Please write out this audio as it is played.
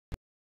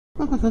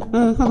Question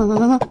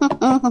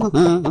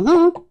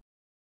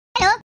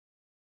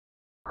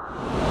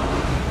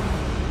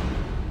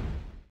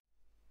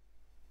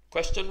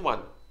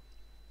 1.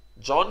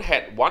 John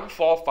had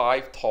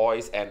 145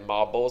 toys and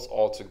marbles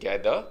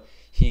altogether.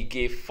 He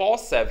gave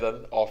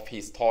 4/7 of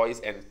his toys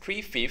and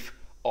 3/5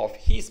 of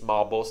his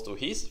marbles to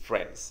his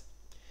friends.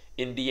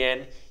 In the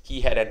end,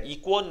 he had an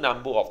equal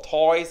number of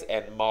toys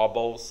and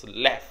marbles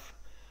left.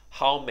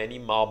 How many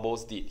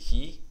marbles did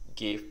he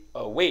give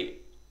away?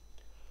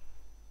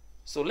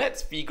 So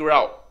let's figure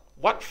out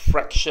what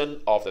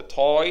fraction of the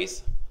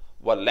toys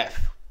were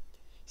left.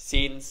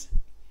 Since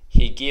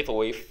he gave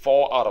away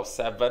 4 out of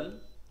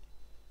 7,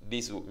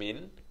 this would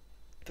mean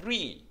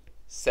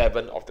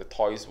 3/7 of the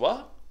toys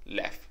were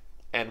left.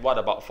 And what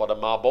about for the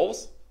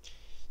marbles?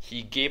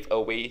 He gave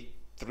away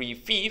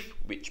 3/5,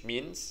 which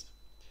means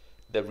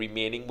the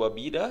remaining will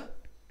be the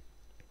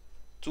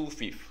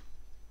 2/5.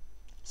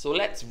 So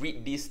let's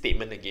read this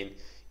statement again.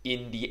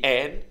 In the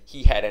end,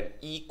 he had an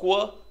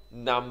equal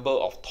number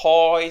of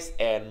toys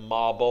and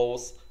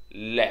marbles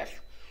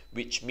left,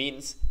 which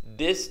means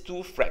these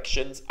two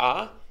fractions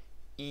are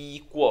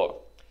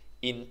equal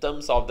in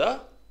terms of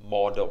the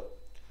model.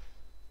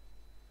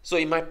 So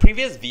in my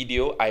previous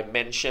video, I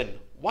mentioned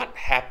what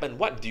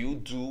do you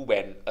do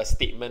when a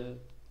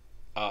statement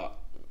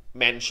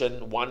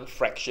mention one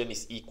fraction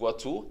is equal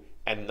to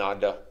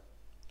another.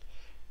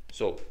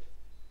 So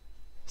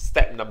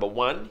step number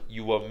 1,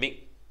 you will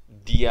make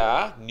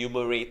their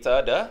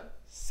numerator the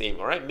same.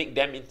 All right, make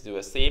them into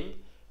the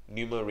same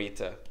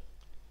numerator.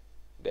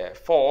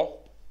 Therefore,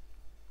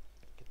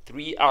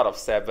 3 out of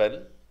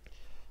 7.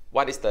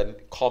 What is the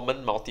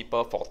common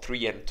multiple for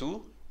 3 and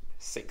 2?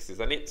 6,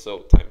 isn't it? So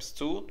times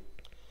 2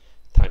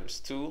 times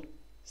 2,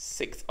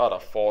 6 out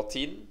of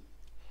 14.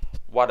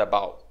 What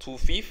about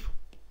 2/5?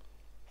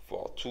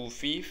 For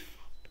 2/5,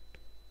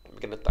 I'm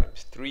going to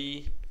times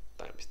 3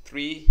 times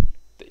 3.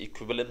 The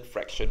equivalent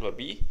fraction will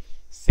be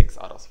 6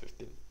 out of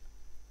 15.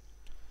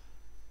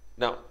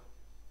 Now,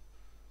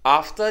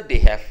 after they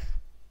have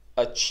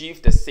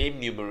achieved the same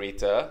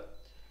numerator,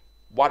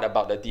 what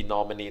about the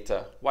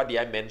denominator? What did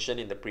I mention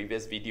in the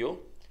previous video?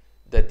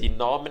 The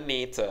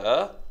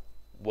denominator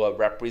will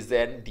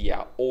represent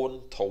their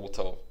own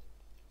total,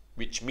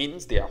 which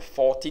means there are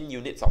 14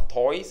 units of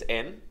toys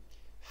and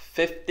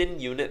 15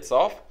 units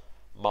of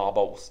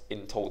marbles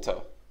in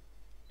total.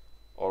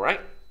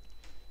 Alright?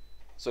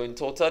 So in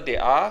total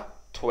there are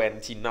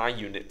 29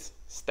 units.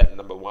 Step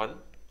number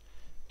 1.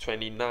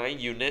 29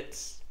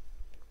 units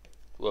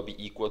will be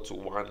equal to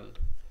 1,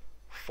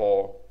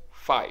 4,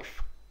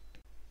 5.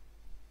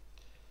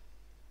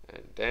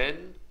 And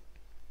then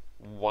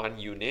 1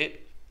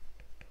 unit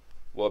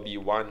will be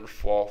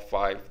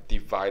 145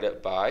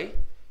 divided by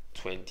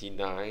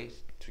 29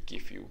 to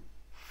give you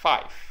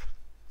 5.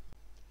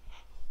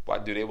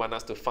 What do they want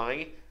us to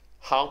find?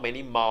 How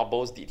many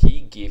marbles did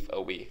he give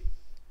away?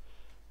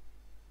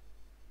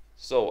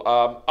 So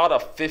out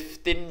of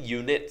 15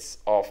 units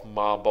of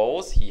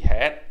marbles he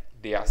had,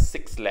 there are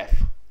 6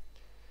 left,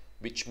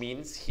 which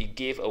means he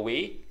gave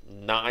away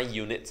 9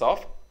 units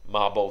of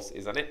marbles,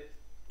 isn't it?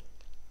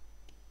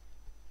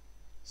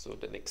 So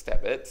the next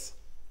step is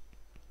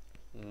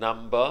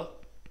number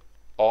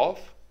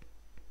of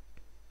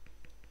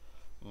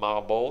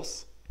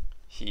marbles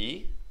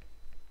he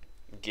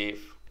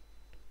gave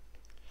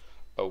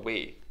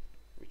away,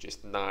 which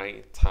is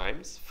 9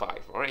 times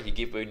 5. Alright, he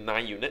gave away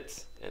 9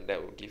 units, and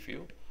that will give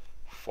you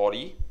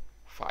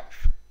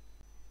 45.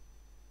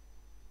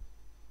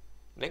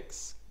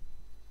 Next.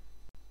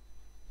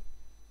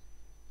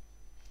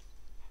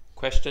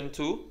 Question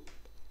 2.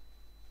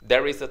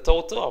 There is a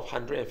total of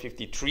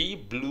 153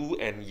 blue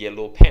and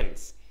yellow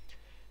pens.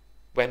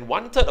 When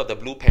 1/3 of the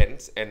blue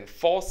pens and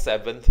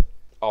 4/7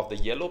 of the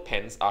yellow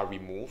pens are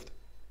removed,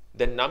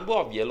 the number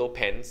of yellow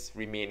pens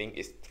remaining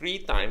is 3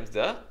 times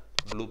the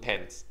blue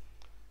pens.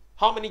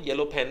 How many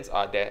yellow pens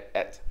are there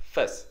at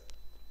first?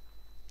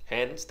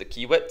 Hence the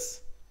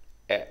keywords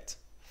at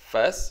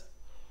first.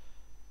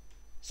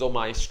 So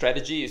my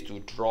strategy is to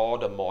draw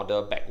the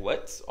model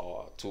backwards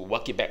or to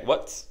work it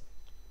backwards.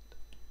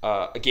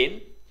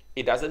 Again,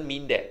 it doesn't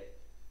mean that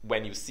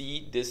when you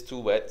see these two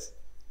words,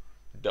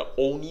 the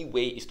only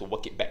way is to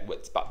work it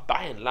backwards. But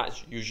by and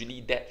large,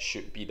 usually that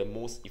should be the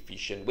most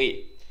efficient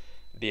way.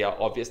 There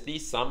are obviously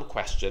some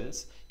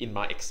questions, in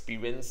my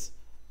experience,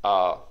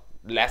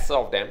 lesser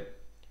of them,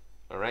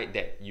 alright,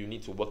 that you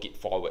need to work it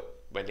forward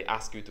when they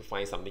ask you to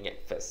find something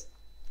at first.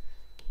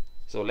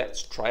 So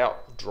let's try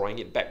out drawing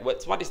it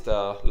backwards. What is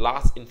the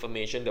last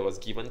information that was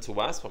given to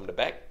us from the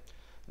back?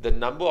 The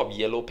number of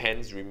yellow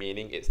pens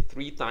remaining is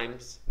 3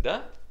 times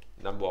the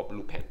number of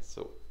blue pens.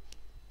 So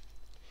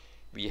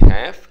we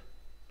have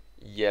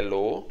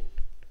yellow,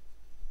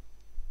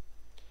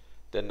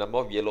 the number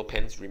of yellow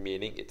pens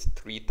remaining, it's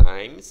 3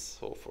 times.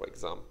 So for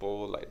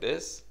example, like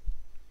this,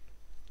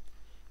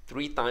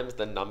 3 times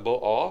the number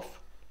of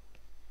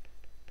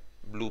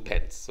blue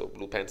pens. So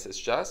blue pens is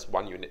just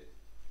 1 unit.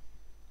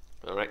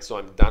 Alright, so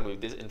I'm done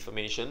with this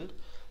information.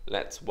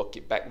 Let's work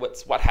it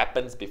backwards. What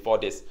happens before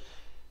this?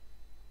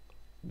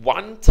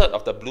 1/3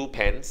 of the blue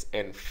pens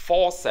and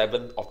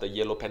 4/7 of the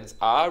yellow pens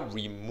are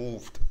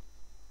removed.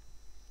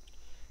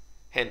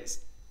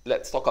 Hence,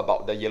 let's talk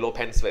about the yellow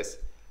pens first.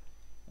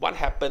 What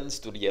happens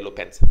to the yellow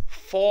pens?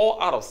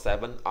 4 out of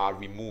 7 are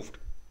removed.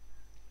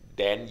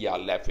 Then you are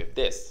left with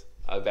this.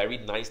 A very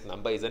nice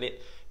number, isn't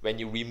it? When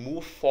you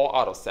remove 4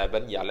 out of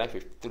 7, you are left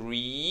with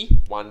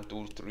 3. 1,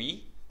 2,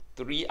 3.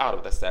 3 out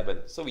of the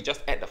 7. So we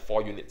just add the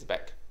 4 units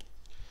back.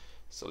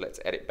 So let's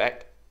add it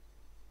back.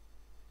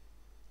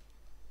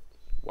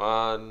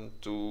 1,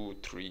 2,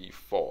 3,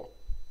 4.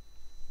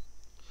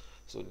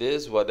 So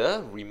these were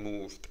the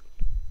removed.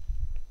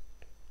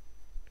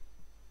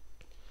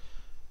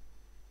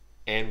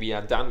 And we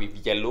are done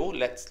with yellow.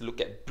 Let's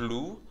look at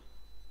blue.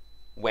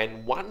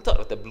 When 1/3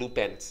 of the blue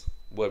pens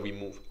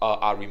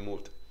are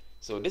removed.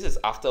 So this is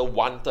after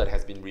 1/3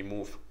 has been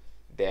removed.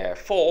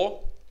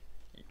 Therefore,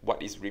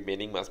 what is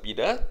remaining must be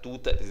the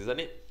 2/3, isn't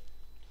it?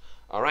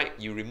 Alright,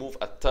 you remove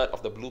 1/3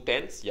 of the blue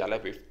pens, you are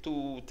left with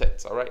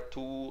 2/3. Alright,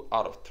 2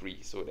 out of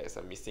 3. So there's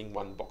a missing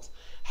 1 box.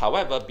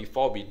 However,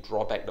 before we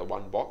draw back the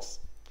 1 box,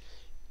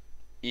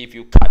 if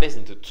you cut this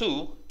into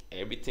 2,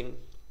 everything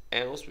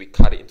else we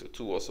cut it into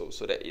 2 also,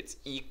 so that it's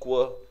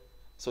equal.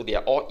 So they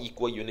are all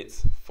equal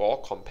units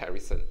for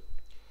comparison.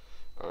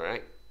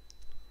 Alright,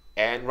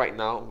 and right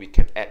now we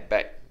can add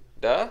back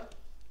the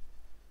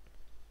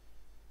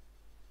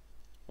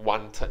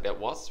 1/3 that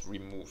was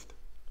removed.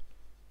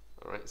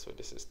 Alright, so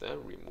this is the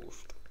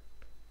removed.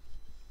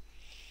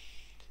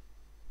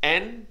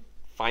 And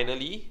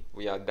finally,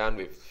 we are done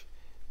with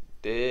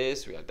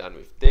this, we are done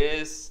with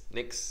this.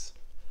 Next,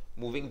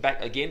 moving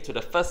back again to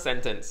the first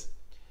sentence.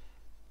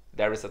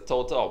 There is a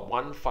total of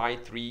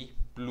 153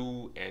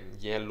 blue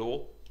and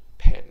yellow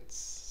pens.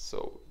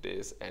 So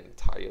this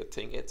entire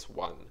thing, it's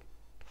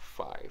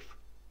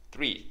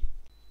 153.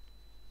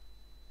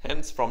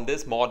 Hence, from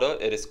this model,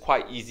 it is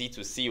quite easy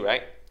to see,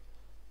 right?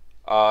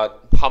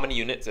 How many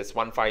units is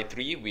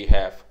 153? We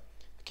have,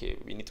 okay,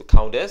 we need to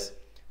count this.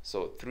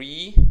 So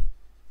 3,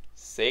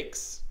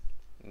 6,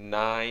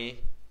 9,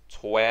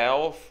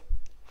 12,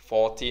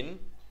 14,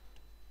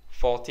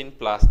 14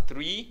 plus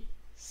 3,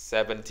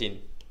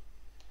 17.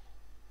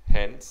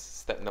 Hence,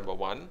 step number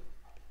 1,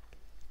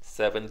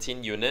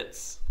 17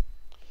 units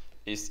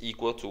is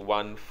equal to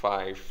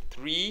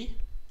 153.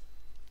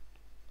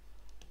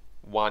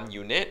 1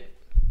 unit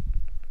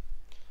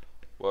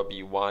will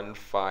be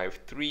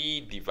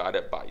 153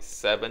 divided by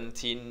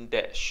 17.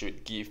 That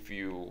should give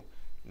you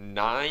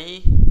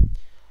 9.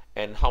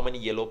 And how many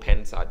yellow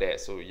pens are there?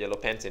 So yellow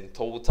pens in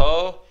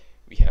total,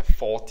 we have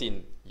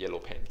 14 yellow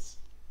pens.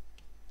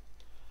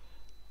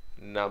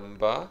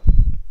 Number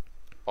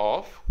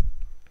of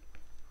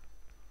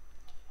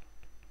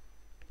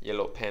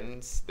yellow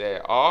pens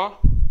there are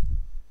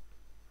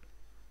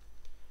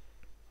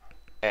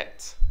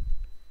at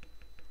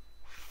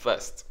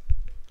first.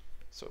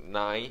 So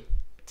 9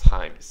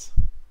 times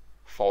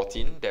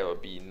 14, there will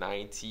be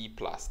 90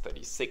 plus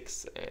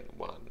 36 and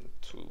 1,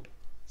 2,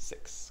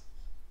 6.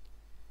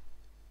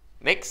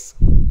 Next.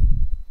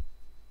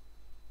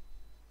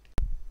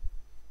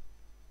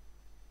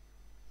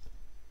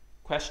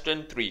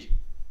 Question 3.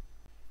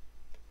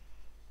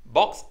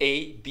 Box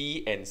A,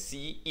 B, and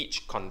C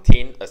each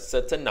contain a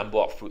certain number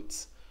of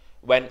fruits.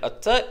 When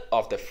 1/3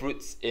 of the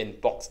fruits in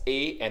box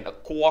A and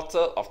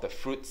 1/4 of the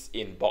fruits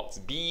in box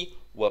B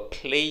were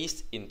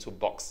placed into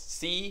box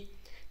C,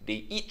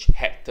 they each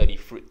had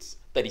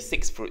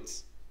 36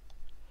 fruits.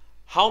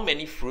 How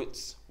many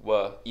fruits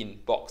were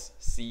in box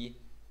C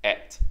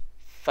at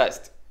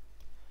first?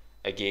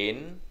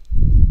 Again,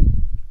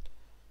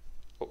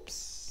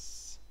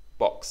 box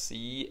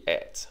C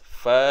at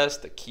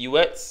first, the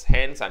keywords.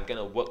 Hence, I'm going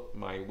to work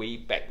my way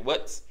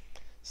backwards,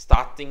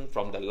 starting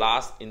from the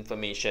last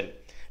information.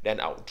 Then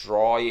I'll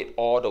draw it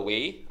all the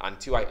way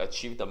until I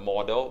achieve the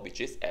model,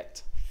 which is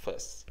at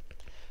first.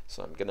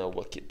 So I'm going to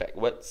work it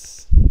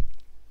backwards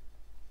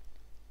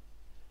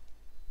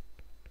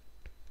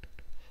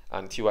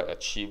until I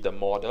achieve the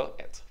model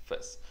at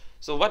first.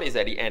 So what is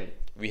at the end?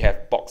 We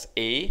have box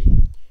A,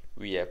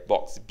 we have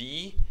box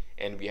B,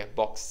 and we have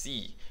box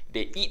C.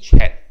 They each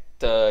had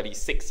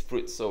 36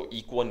 fruits, so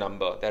equal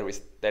number. That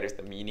is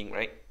the meaning,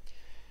 right?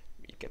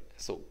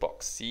 So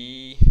box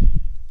C,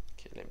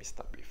 okay, let me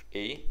start with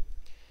A.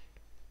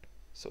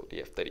 So they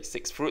have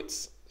 36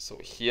 fruits. So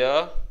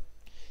here,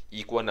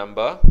 equal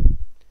number,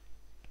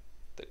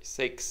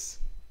 36,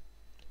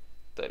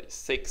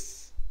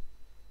 36,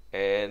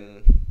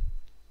 and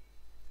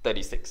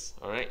 36.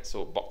 Alright,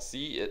 so box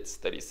C, it's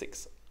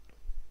 36.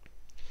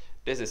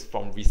 This is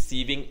from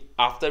receiving,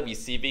 after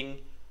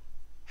receiving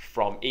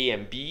from A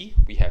and B,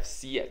 we have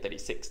C at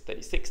 36,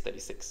 36,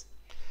 36.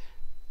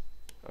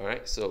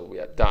 Alright, so we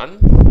are done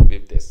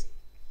with this.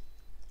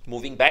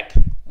 Moving back,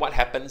 what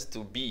happens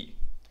to B?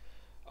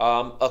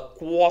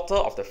 1/4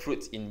 of the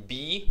fruits in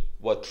B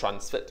were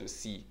transferred to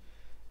C.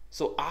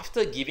 So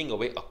after giving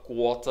away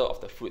 1/4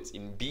 of the fruits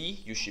in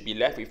B, you should be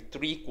left with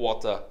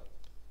 3/4.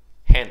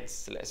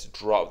 Hence, let's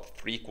draw out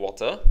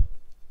 3/4.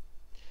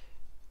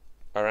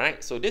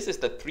 Alright, so this is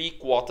the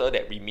 3/4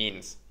 that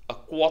remains.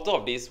 1/4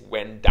 of this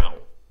went down.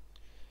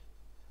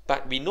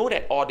 But we know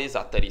that all these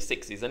are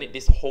 36, isn't it?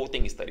 This whole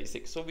thing is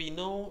 36. So we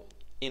know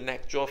in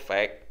actual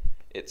fact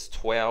it's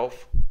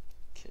 12.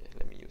 Okay,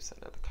 let me use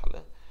another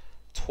color.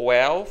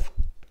 12,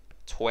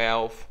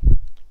 12,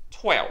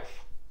 12.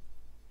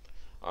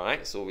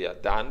 Alright, so we are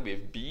done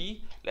with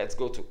B. Let's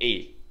go to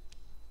A.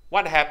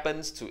 What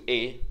happens to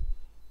A?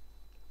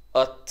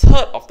 A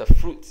third of the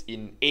fruits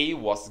in A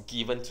was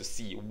given to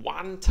C.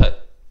 1/3.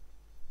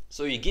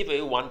 So you give away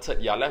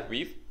 1/3, you are left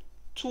with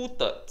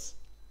 2/3.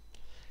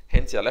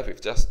 Hence, you are left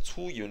with just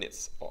 2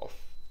 units of.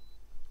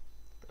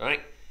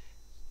 Alright?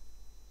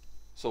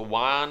 So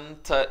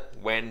 1/3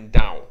 went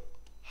down.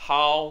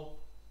 How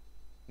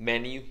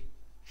many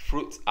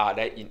fruits are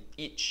there in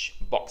each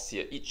box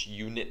here, each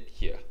unit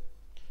here?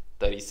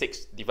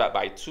 36 divided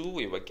by 2,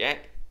 we will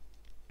get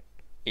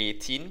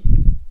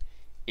 18.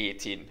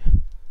 18.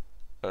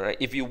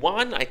 Alright, if you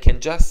want, I can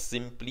just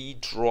simply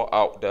draw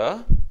out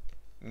the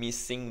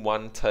missing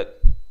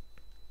 1/3.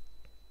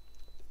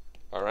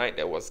 Alright,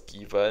 that was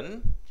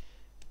given.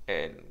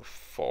 And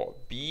for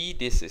B,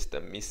 this is the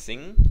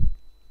missing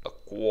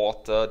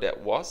 1/4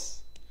 that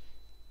was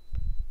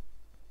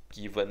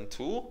given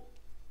to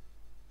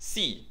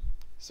C.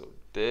 So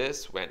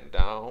this went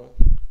down,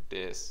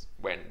 this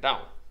went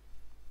down.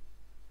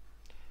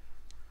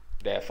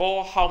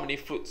 Therefore, how many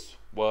fruits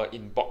were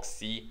in box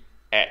C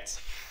at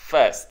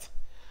first?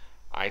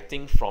 I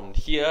think from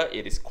here,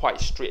 it is quite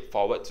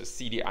straightforward to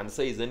see the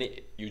answer, isn't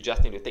it? You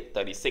just need to take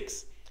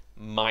 36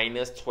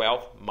 minus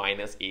 12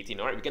 minus 18.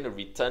 All right, we're going to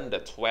return the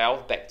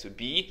 12 back to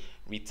B,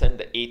 return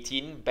the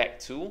 18 back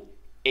to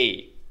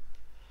A.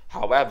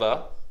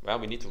 However, well,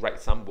 we need to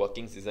write some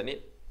workings, isn't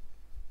it?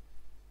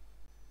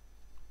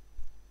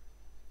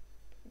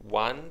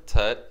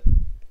 1/3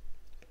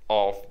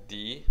 of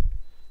the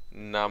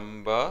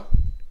number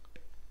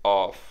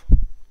of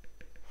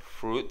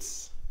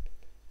fruits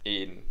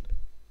in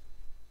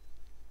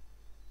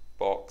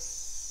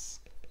box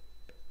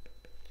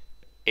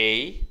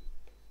A,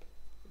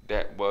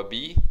 that will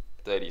be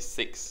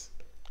 36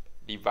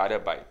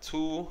 divided by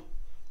 2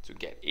 to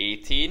get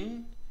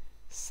 18.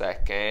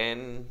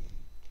 Second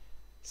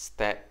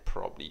step,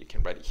 probably you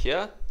can write it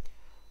here.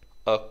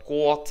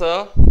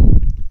 1/4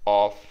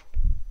 of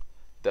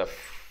the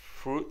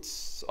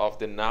fruits of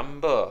the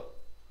number.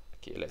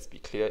 Okay, let's be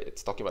clear.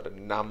 It's talking about the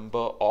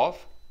number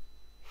of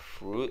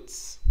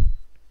fruits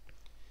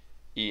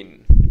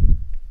in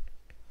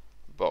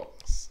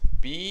box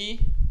B.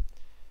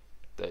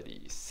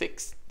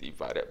 36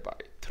 divided by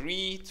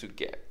 3 to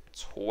get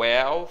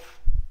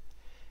 12.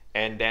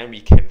 And then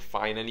we can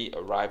finally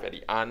arrive at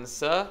the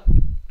answer.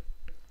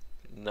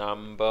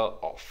 Number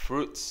of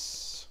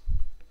fruits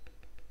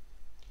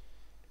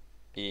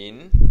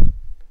in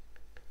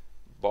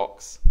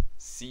box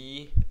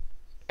C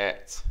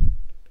at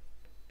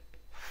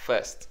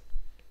first.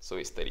 So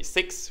it's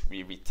 36.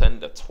 We return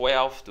the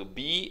 12 to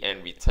B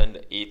and return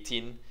the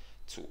 18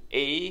 to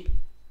A,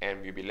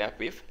 and we'll be left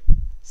with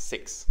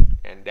 6.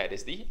 And that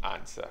is the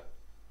answer.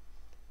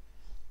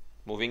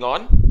 Moving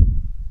on.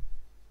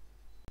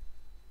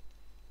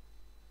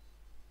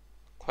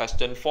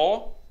 Question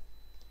 4.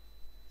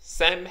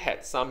 Sam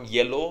had some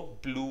yellow,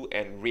 blue,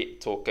 and red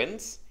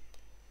tokens.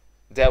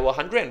 There were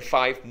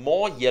 105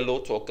 more yellow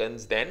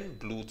tokens than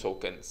blue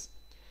tokens.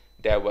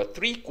 There were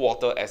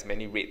 3/4 as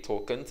many red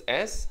tokens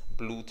as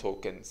blue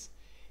tokens.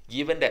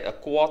 Given that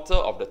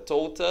 1/4 of the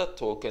total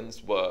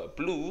tokens were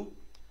blue,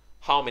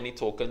 how many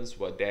tokens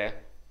were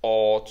there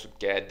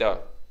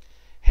altogether?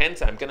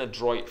 Hence, I'm going to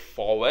draw it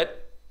forward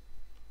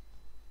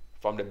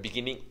from the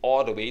beginning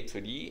all the way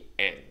to the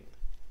end.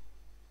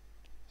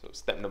 So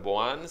step number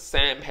 1,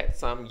 Sam had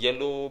some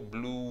yellow,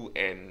 blue,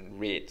 and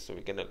red. So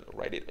we're going to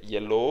write it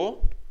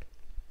yellow,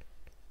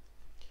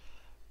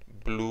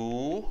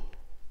 blue,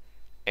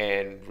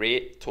 and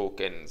red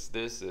tokens.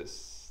 This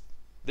is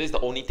the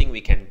only thing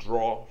we can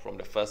draw from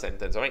the first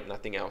sentence, all right?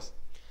 Nothing else.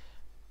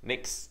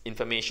 Next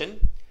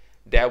information.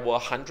 There were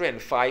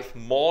 105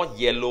 more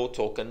yellow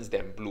tokens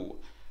than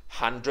blue.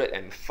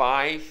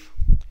 105.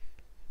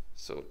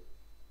 So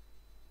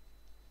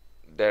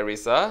there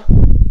is a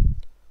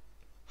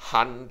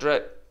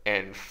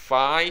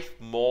 105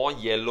 more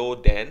yellow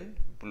than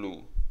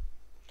blue.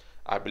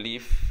 I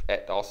believe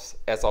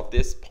as of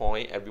this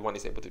point, everyone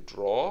is able to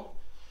draw.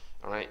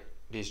 All right,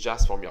 this is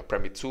just from your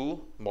Primary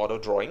 2 model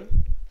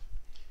drawing.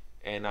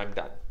 And I'm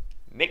done.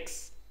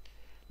 Next,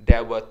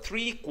 there were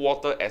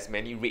 3/4 as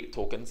many red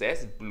tokens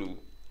as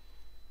blue.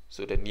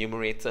 So the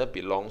numerator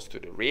belongs to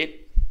the red.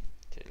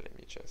 Okay, let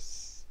me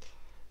just...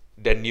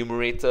 The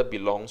numerator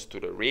belongs to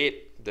the red.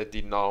 The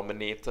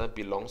denominator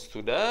belongs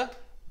to the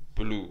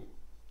blue.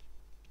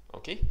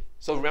 Okay,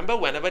 so remember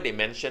whenever they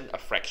mention a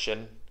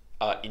fraction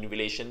in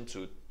relation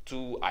to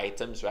two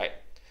items, right?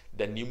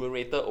 The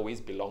numerator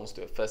always belongs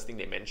to the first thing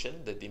they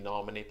mention. The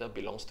denominator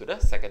belongs to the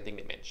second thing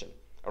they mention.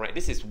 All right,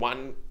 this is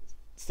one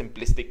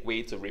simplistic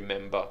way to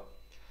remember.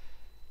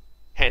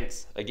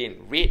 Hence,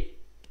 again, red,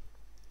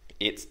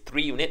 it's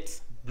 3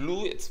 units.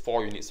 Blue, it's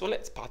 4 units. So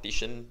let's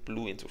partition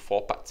blue into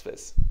 4 parts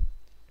first.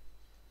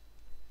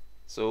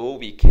 So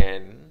we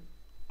can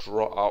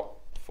draw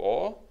out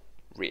for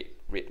red.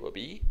 Red will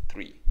be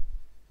 3.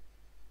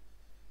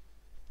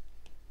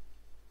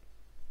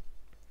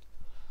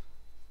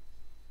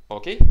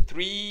 Okay,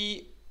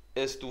 3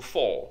 is to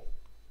 4.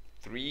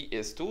 3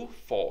 is to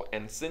 4.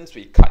 And since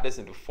we cut this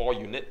into 4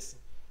 units,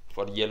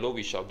 for the yellow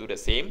we shall do the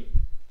same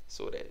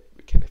so that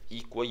we can have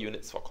equal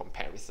units for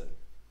comparison.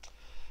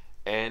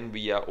 And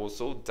we are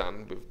also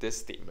done with this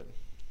statement.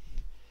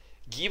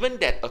 Given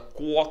that a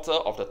quarter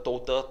of the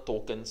total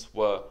tokens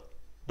were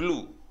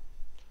blue,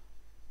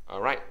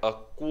 alright, a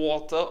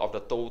quarter of the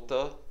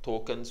total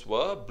tokens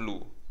were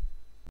blue,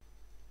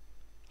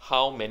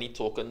 how many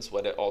tokens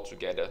were there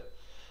altogether?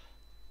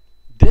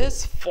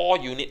 This 4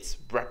 units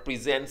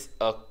represents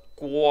a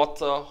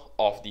quarter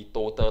of the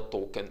total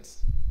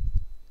tokens,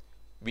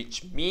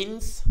 which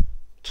means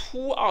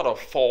 2 out of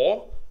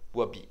 4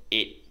 will be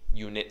 8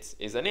 units,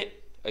 isn't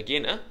it?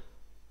 Again,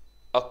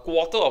 a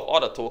quarter of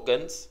all the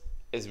tokens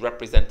is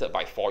represented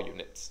by 4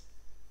 units.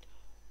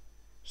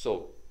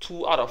 So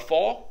 2 out of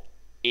 4,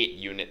 8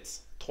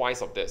 units,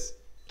 twice of this.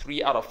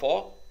 3 out of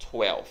 4,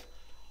 12.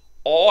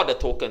 All the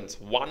tokens,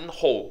 one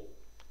whole,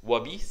 will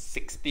be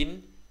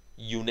 16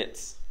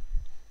 units,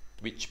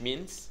 which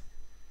means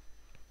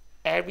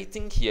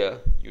everything here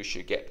you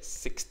should get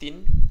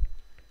 16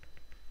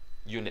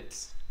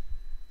 units.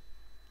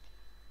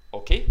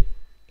 Okay,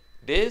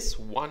 this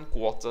 1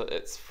 quarter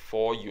is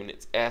 4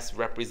 units as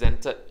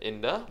represented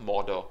in the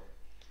model.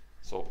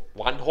 So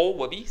one whole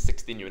will be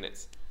 16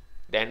 units.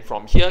 Then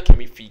from here, can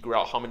we figure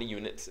out how many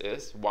units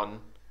is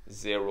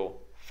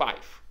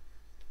 105?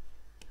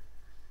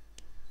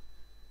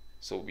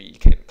 So we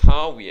can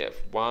count. We have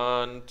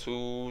 1,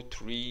 2,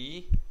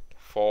 3,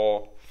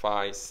 4,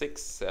 5,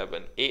 6,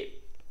 7,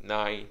 8,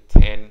 9,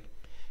 10,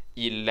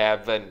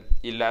 11.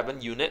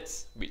 11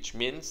 units, which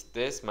means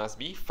this must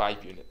be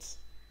 5 units.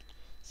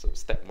 So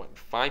step 1,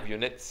 5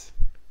 units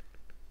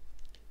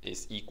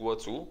is equal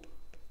to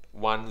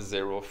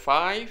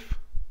 105,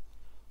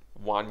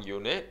 1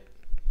 unit.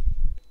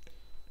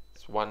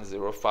 It's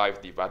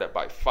 105 divided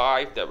by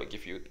 5, that will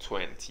give you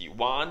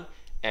 21.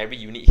 Every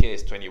unit here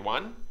is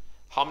 21.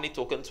 How many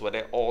tokens were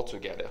there all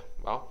together?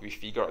 Well, we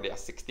figure out there are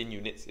 16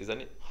 units,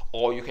 isn't it?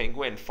 Or you can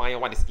go and find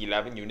out what is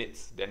 11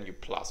 units, then you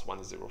plus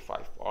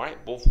 105.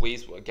 Alright, both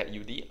ways will get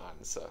you the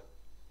answer.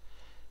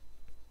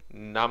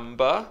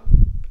 Number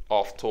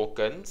of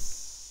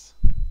tokens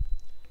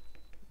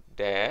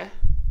there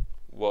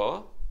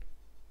were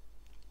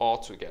all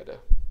together.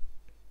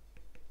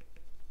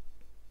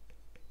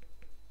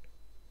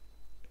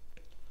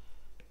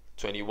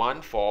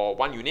 (21) for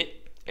 1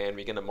 unit, and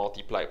we're going to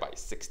multiply by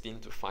 16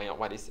 to find out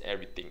what is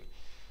everything.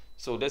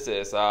 So this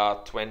is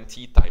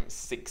 20 times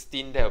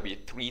 16, that will be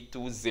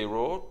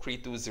 320.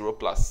 320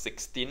 plus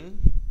 16,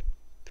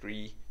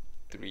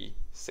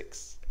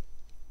 336.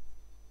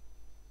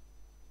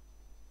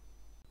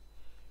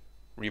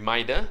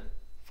 Reminder,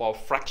 for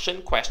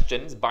fraction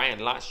questions, by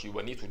and large, you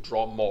will need to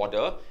draw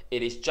model.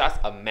 It is just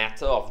a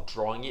matter of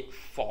drawing it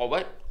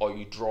forward or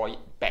you draw it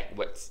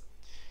backwards.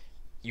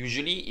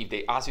 Usually, if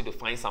they ask you to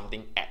find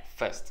something at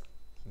first,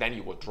 then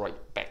you will draw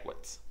it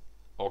backwards.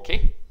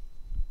 Okay?